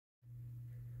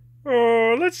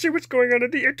Oh, let's see what's going on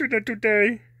the internet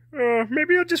today.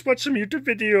 Maybe I'll just watch some YouTube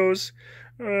videos.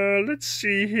 Let's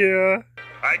see here.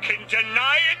 I can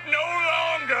deny it no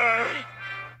longer.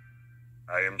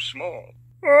 I am small.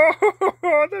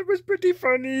 Oh, that was pretty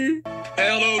funny.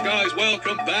 Hello guys,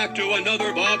 welcome back to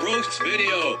another Bob Roasts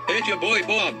video. It's your boy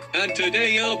Bob, and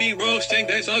today I'll be roasting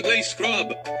this ugly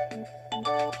scrub.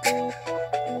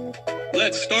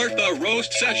 Let's start the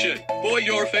roast session. Boy,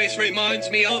 your face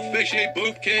reminds me of fishy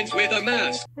boopkins with a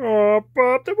mask. Oh,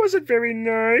 Bob, that wasn't very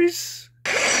nice.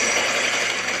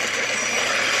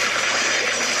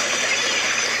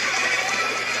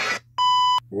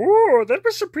 Oh, that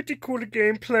was some pretty cool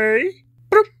gameplay.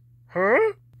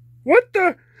 Huh? What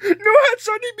the? No,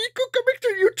 Hatsune Miku coming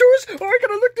to you too? Oh, I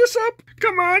gotta look this up.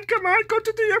 Come on, go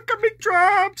to the upcoming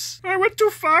drops. I went too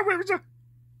far. Where was a...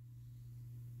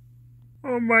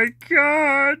 Oh my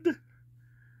god.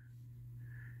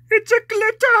 It's a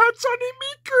glitter Hatsune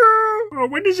Miku. Oh,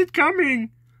 when is it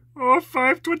coming? Oh,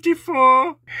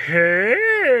 5/24.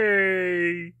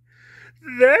 Hey,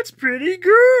 that's pretty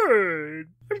good.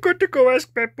 I'm going to go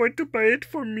ask BATBOY to buy it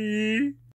for me.